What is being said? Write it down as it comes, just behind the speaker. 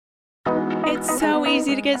It's so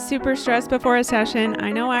easy to get super stressed before a session.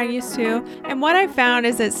 I know I used to. And what I found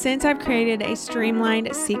is that since I've created a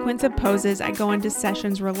streamlined sequence of poses, I go into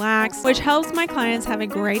sessions relaxed, which helps my clients have a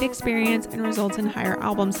great experience and results in higher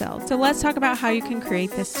album sales. So let's talk about how you can create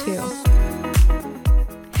this too.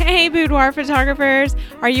 Hey, Boudoir photographers.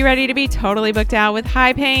 Are you ready to be totally booked out with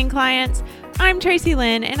high-paying clients? I'm Tracy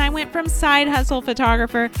Lynn, and I went from side hustle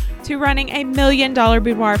photographer to running a $1 million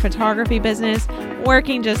boudoir photography business,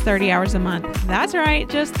 working just 30 hours a month. That's right,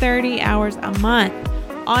 just 30 hours a month.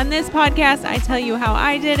 On this podcast, I tell you how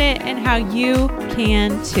I did it and how you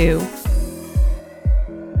can too.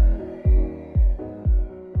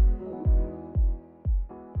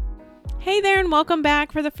 Hey there, and welcome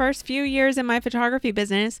back. For the first few years in my photography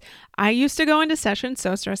business, I used to go into sessions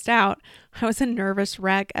so stressed out. I was a nervous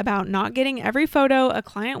wreck about not getting every photo a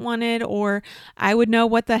client wanted, or I would know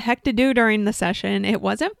what the heck to do during the session. It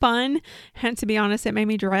wasn't fun, and to be honest, it made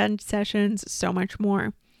me dread sessions so much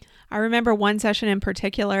more. I remember one session in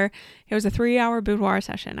particular. It was a 3-hour boudoir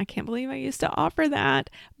session. I can't believe I used to offer that,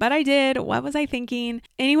 but I did. What was I thinking?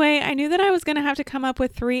 Anyway, I knew that I was going to have to come up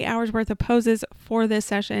with 3 hours worth of poses for this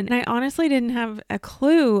session, and I honestly didn't have a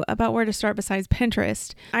clue about where to start besides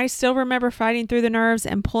Pinterest. I still remember fighting through the nerves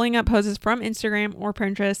and pulling up poses from Instagram or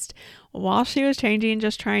Pinterest while she was changing,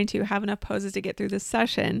 just trying to have enough poses to get through this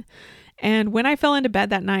session. And when I fell into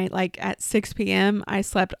bed that night, like at 6 p.m., I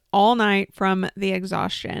slept all night from the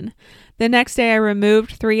exhaustion. The next day, I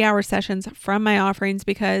removed 3-hour sessions from my offerings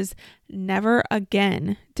because never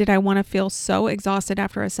again did I want to feel so exhausted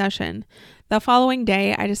after a session. The following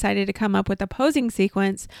day, I decided to come up with a posing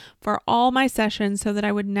sequence for all my sessions so that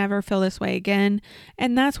I would never feel this way again.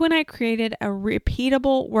 And that's when I created a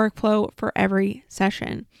repeatable workflow for every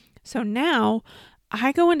session. So now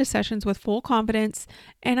I go into sessions with full confidence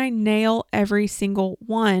and I nail every single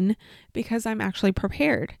one because I'm actually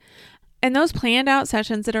prepared. And those planned out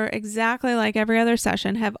sessions that are exactly like every other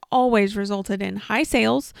session have always resulted in high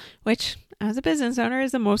sales, which as a business owner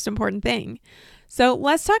is the most important thing. So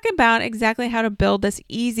let's talk about exactly how to build this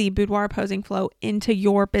easy boudoir posing flow into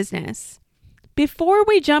your business. Before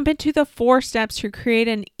we jump into the 4 steps to create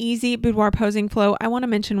an easy boudoir posing flow, I want to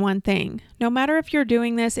mention one thing. No matter if you're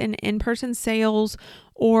doing this in-person sales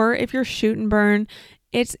or if you're shoot and burn,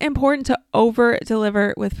 it's important to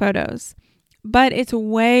over-deliver with photos. But it's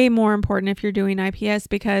way more important if you're doing IPS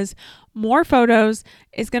because more photos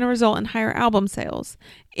is going to result in higher album sales.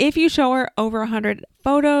 If you show her over 100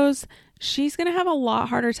 photos, she's going to have a lot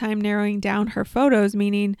harder time narrowing down her photos,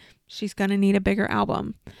 meaning she's going to need a bigger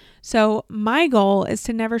album. So my goal is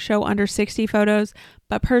to never show under 60 photos,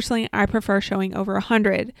 but personally, I prefer showing over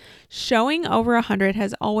 100. Showing over 100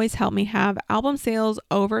 has always helped me have album sales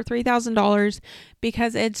over $3,000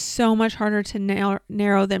 because it's so much harder to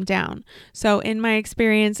narrow them down. So in my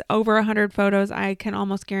experience, over 100 photos, I can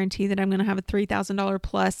almost guarantee that I'm going to have a $3,000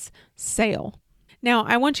 plus sale. Now,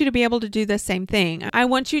 I want you to be able to do the same thing. I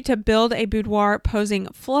want you to build a boudoir posing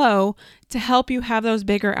flow to help you have those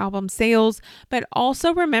bigger album sales, but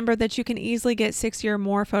also remember that you can easily get 60 or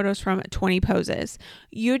more photos from 20 poses.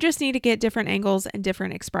 You just need to get different angles and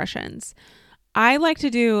different expressions. I like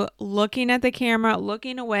to do looking at the camera,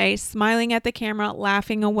 looking away, smiling at the camera,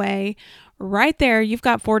 laughing away. Right there, you've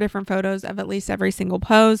got 4 different photos of at least every single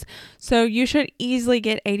pose. So you should easily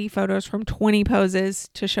get 80 photos from 20 poses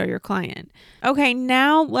to show your client. Okay,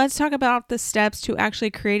 now let's talk about the steps to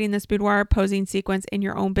actually creating this boudoir posing sequence in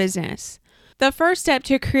your own business. The first step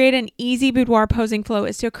to create an easy boudoir posing flow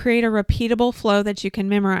is to create a repeatable flow that you can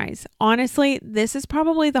memorize. Honestly, this is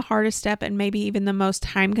probably the hardest step and maybe even the most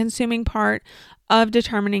time-consuming part of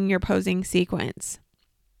determining your posing sequence.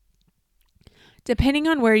 Depending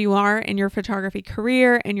on where you are in your photography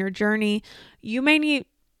career and your journey, you may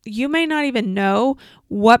not even know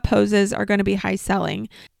what poses are going to be high selling.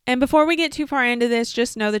 And before we get too far into this,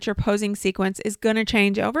 just know that your posing sequence is going to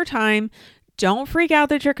change over time. Don't freak out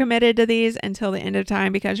that you're committed to these until the end of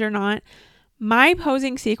time because you're not. My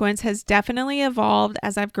posing sequence has definitely evolved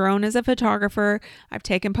as I've grown as a photographer. I've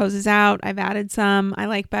taken poses out. I've added some I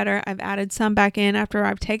like better. I've added some back in after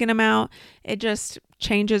I've taken them out. It just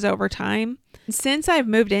changes over time. Since I've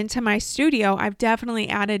moved into my studio, I've definitely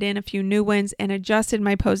added in a few new ones and adjusted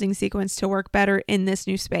my posing sequence to work better in this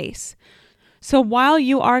new space. So while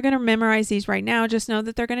you are going to memorize these right now, just know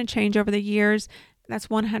that they're going to change over the years. That's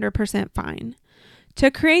 100% fine.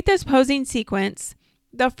 To create this posing sequence,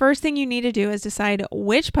 the first thing you need to do is decide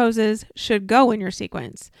which poses should go in your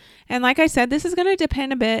sequence. And like I said, this is going to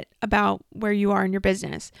depend a bit about where you are in your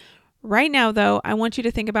business. Right now, though, I want you to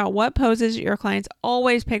think about what poses your clients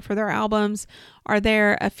always pick for their albums. Are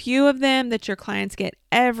there a few of them that your clients get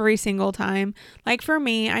every single time? Like for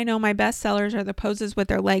me, I know my best sellers are the poses with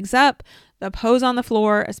their legs up, the pose on the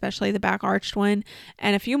floor, especially the back arched one,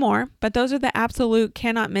 and a few more, but those are the absolute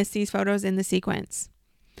cannot miss these photos in the sequence.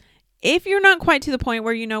 If you're not quite to the point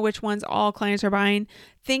where you know which ones all clients are buying,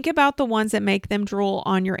 think about the ones that make them drool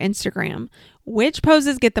on your Instagram. Which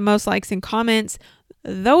poses get the most likes and comments?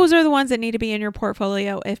 Those are the ones that need to be in your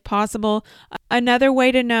portfolio if possible. Another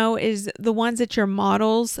way to know is the ones that your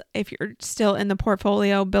models, if you're still in the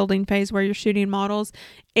portfolio building phase where you're shooting models,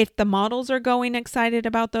 if the models are going excited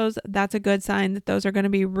about those, that's a good sign that those are going to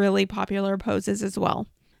be really popular poses as well.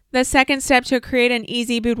 The second step to create an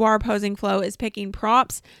easy boudoir posing flow is picking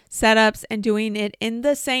props, setups, and doing it in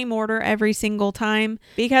the same order every single time,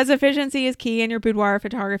 because efficiency is key in your boudoir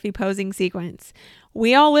photography posing sequence.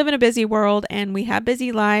 We all live in a busy world and we have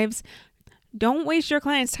busy lives. Don't waste your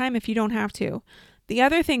clients' time if you don't have to. The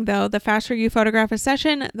other thing though, the faster you photograph a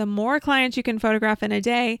session, the more clients you can photograph in a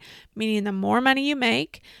day, meaning the more money you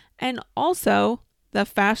make, and also the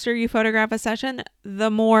faster you photograph a session, the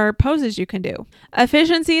more poses you can do.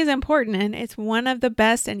 Efficiency is important, and it's one of the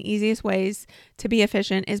best and easiest ways to be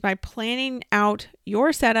efficient is by planning out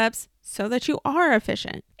your setups so that you are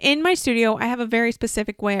efficient. In my studio, I have a very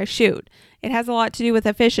specific way I shoot. It has a lot to do with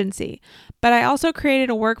efficiency, but I also created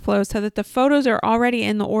a workflow so that the photos are already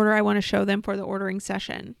in the order I want to show them for the ordering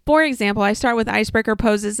session. For example, I start with icebreaker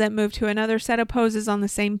poses that move to another set of poses on the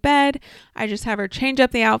same bed. I just have her change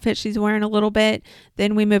up the outfit she's wearing a little bit.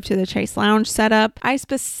 Then we move to the Chase Lounge setup. I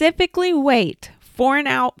specifically wait for an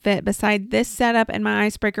outfit beside this setup and my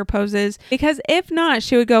icebreaker poses, because if not,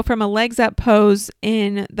 she would go from a legs up pose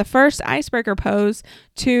in the first icebreaker pose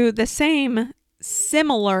to the same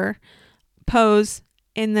similar pose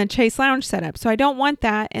in the Chase Lounge setup. So I don't want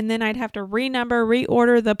that. And then I'd have to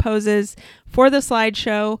reorder the poses for the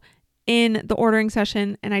slideshow in the ordering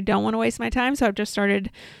session. And I don't want to waste my time. So I've just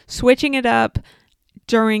started switching it up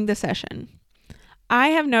during the session. I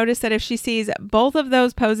have noticed that if she sees both of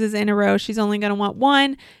those poses in a row, she's only going to want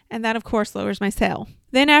one, and that of course lowers my sale.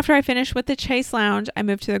 Then after I finish with the Chase Lounge, I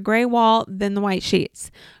move to the gray wall, then the white sheets.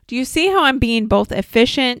 Do you see how I'm being both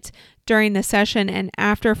efficient during the session and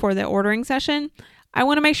after for the ordering session? I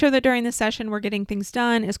want to make sure that during the session we're getting things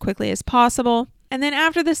done as quickly as possible, and then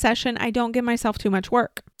after the session, I don't give myself too much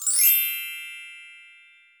work.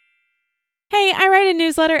 Hey, I write a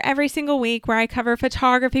newsletter every single week where I cover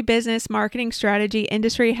photography, business, marketing strategy,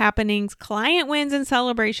 industry happenings, client wins and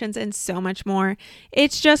celebrations, and so much more.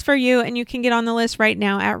 It's just for you, and you can get on the list right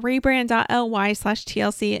now at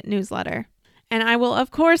rebrand.ly/TLC newsletter. And I will,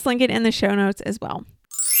 of course, link it in the show notes as well.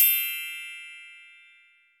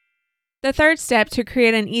 The third step to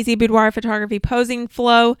create an easy boudoir photography posing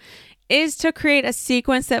flow is to create a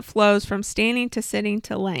sequence that flows from standing to sitting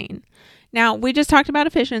to laying. Now, we just talked about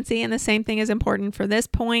efficiency, and the same thing is important for this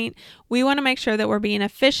point. We want to make sure that we're being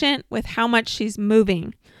efficient with how much she's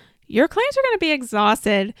moving. Your clients are going to be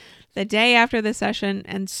exhausted the day after the session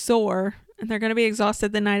and sore, and they're going to be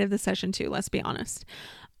exhausted the night of the session too, let's be honest.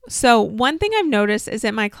 So one thing I've noticed is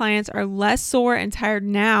that my clients are less sore and tired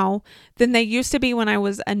now than they used to be when I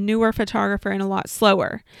was a newer photographer and a lot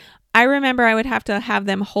slower. I remember I would have to have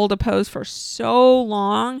them hold a pose for so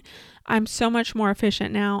long. I'm so much more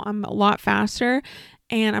efficient now. I'm a lot faster,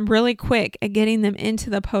 and I'm really quick at getting them into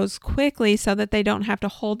the pose quickly so that they don't have to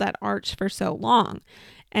hold that arch for so long.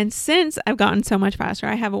 And since I've gotten so much faster,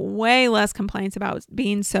 I have way less complaints about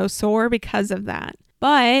being so sore because of that.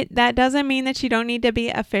 But that doesn't mean that you don't need to be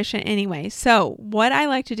efficient anyway. So what I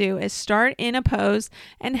like to do is start in a pose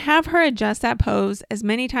and have her adjust that pose as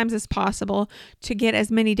many times as possible to get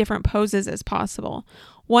as many different poses as possible.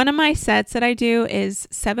 One of my sets that I do is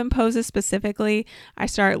 7 poses specifically. I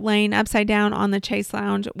start laying upside down on the Chase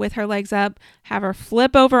Lounge with her legs up, have her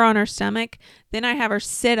flip over on her stomach. Then I have her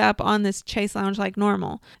sit up on this Chase Lounge like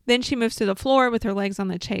normal. Then she moves to the floor with her legs on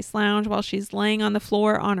the Chase Lounge while she's laying on the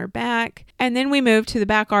floor on her back. And then we move to the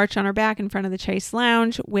back arch on her back in front of the Chase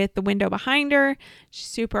Lounge with the window behind her. She's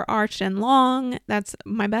super arched and long. That's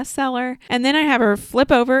my best seller. And then I have her flip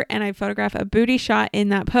over and I photograph a booty shot in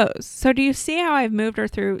that pose. So do you see how I've moved her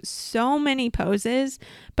through so many poses,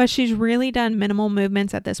 but she's really done minimal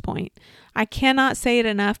movements at this point? I cannot say it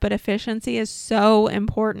enough, but efficiency is so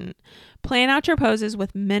important. Plan out your poses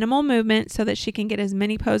with minimal movement so that she can get as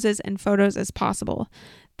many poses and photos as possible.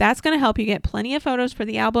 That's going to help you get plenty of photos for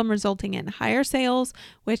the album, resulting in higher sales,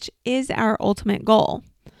 which is our ultimate goal.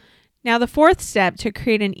 Now, the fourth step to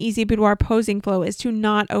create an easy boudoir posing flow is to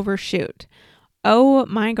not overshoot. Oh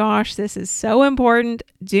my gosh, this is so important.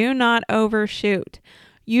 Do not overshoot.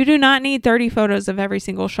 You do not need 30 photos of every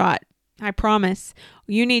single shot. I promise.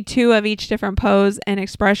 You need 2 of each different pose and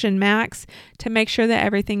expression max to make sure that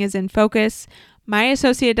everything is in focus. My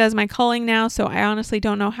associate does my culling now, so I honestly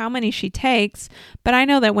don't know how many she takes, but I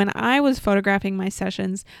know that when I was photographing my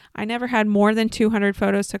sessions, I never had more than 200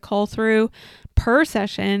 photos to cull through per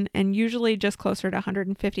session, and usually just closer to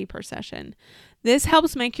 150 per session. This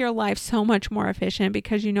helps make your life so much more efficient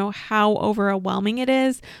because you know how overwhelming it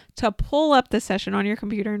is to pull up the session on your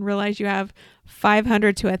computer and realize you have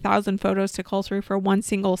 500 to 1,000 photos to cull through for one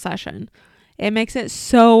single session. It makes it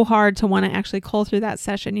so hard to want to actually cull through that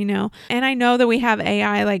session, And I know that we have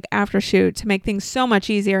AI like Aftershoot to make things so much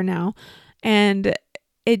easier now, and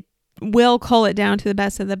it will cull it down to the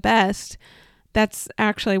best of the best. That's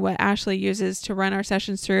actually what Ashley uses to run our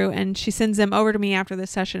sessions through, and she sends them over to me after the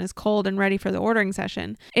session is culled and ready for the ordering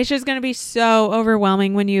session. It's just going to be so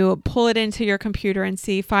overwhelming when you pull it into your computer and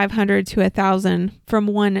see 500 to 1,000 from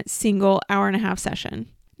one single hour-and-a-half session.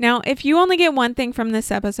 Now, if you only get one thing from this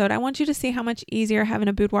episode, I want you to see how much easier having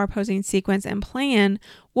a boudoir posing sequence and plan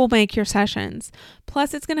will make your sessions.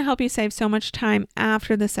 Plus, it's going to help you save so much time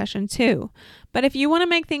after the session too. But if you want to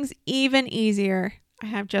make things even easier, I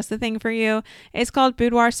have just the thing for you. It's called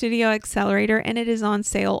Boudoir Studio Accelerator, and it is on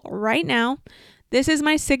sale right now. This is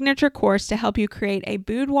my signature course to help you create a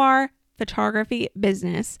boudoir photography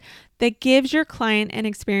business that gives your client an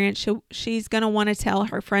experience she's going to want to tell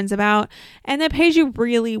her friends about, and that pays you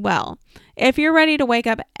really well. If you're ready to wake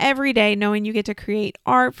up every day knowing you get to create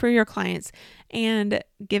art for your clients and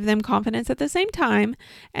give them confidence at the same time,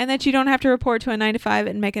 and that you don't have to report to a 9-to-5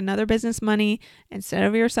 and make another business money instead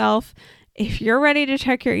of yourself, if you're ready to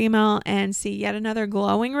check your email and see yet another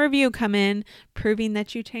glowing review come in proving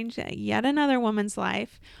that you changed yet another woman's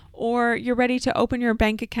life, or you're ready to open your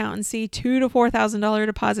bank account and see $2,000 to $4,000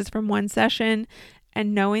 deposits from one session,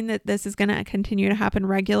 and knowing that this is going to continue to happen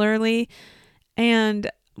regularly. And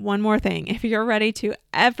one more thing, if you're ready to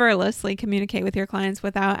effortlessly communicate with your clients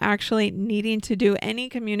without actually needing to do any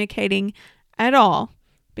communicating at all,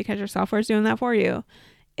 because your software is doing that for you,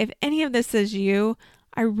 if any of this is you,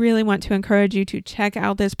 I really want to encourage you to check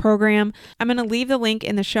out this program. I'm going to leave the link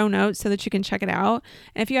in the show notes so that you can check it out.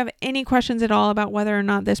 And if you have any questions at all about whether or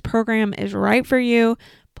not this program is right for you,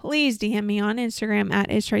 please DM me on Instagram at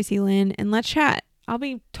 @IsTracyLynn and let's chat. I'll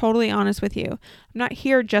be totally honest with you. I'm not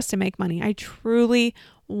here just to make money. I truly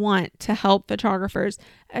want to help photographers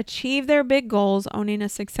achieve their big goals, owning a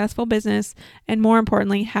successful business, and more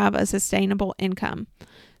importantly, have a sustainable income.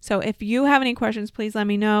 So if you have any questions, please let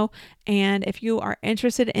me know. And if you are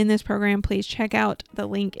interested in this program, please check out the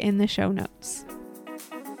link in the show notes.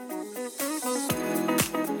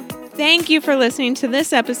 Thank you for listening to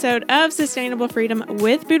this episode of Sustainable Freedom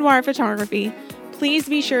with Boudoir Photography. Please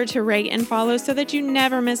be sure to rate and follow so that you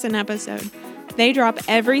never miss an episode. They drop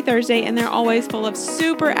every Thursday, and they're always full of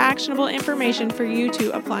super actionable information for you to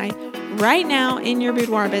apply right now in your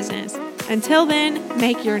boudoir business. Until then,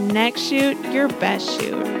 make your next shoot your best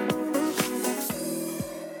shoot.